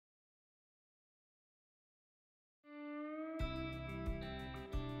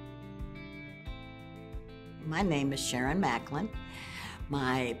My name is Sharon Macklin.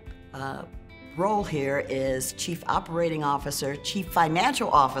 My role here is Chief Operating Officer, Chief Financial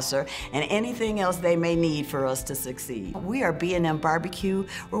Officer, and anything else they may need for us to succeed. We are B&M BBQ.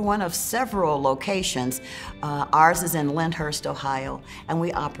 We're one of several locations. Ours is in Lyndhurst, Ohio, and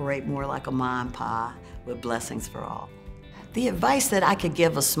we operate more like a mom and pop with blessings for all. The advice that I could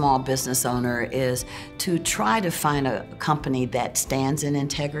give a small business owner is to try to find a company that stands in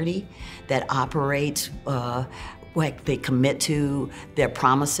integrity, that operates like they commit to their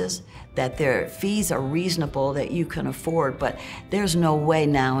promises, that their fees are reasonable, that you can afford, but there's no way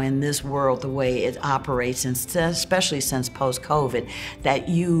now in this world, the way it operates, and especially since post-COVID, that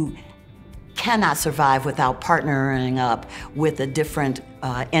you cannot survive without partnering up with the different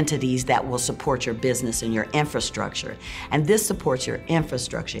entities that will support your business and your infrastructure. And this supports your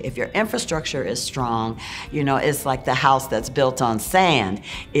infrastructure. If your infrastructure is strong, you know, it's like the house that's built on sand.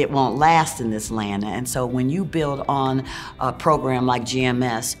 It won't last in this land. And so when you build on a program like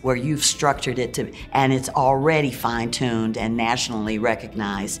GMS, where you've structured it to, and it's already fine-tuned and nationally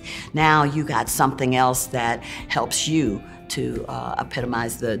recognized, now you got something else that helps you to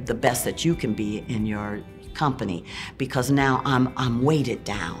epitomize the best that you can be in your company, because now I'm weighted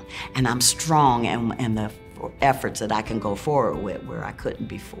down and I'm strong and the efforts that I can go forward with where I couldn't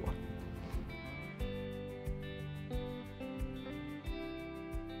before.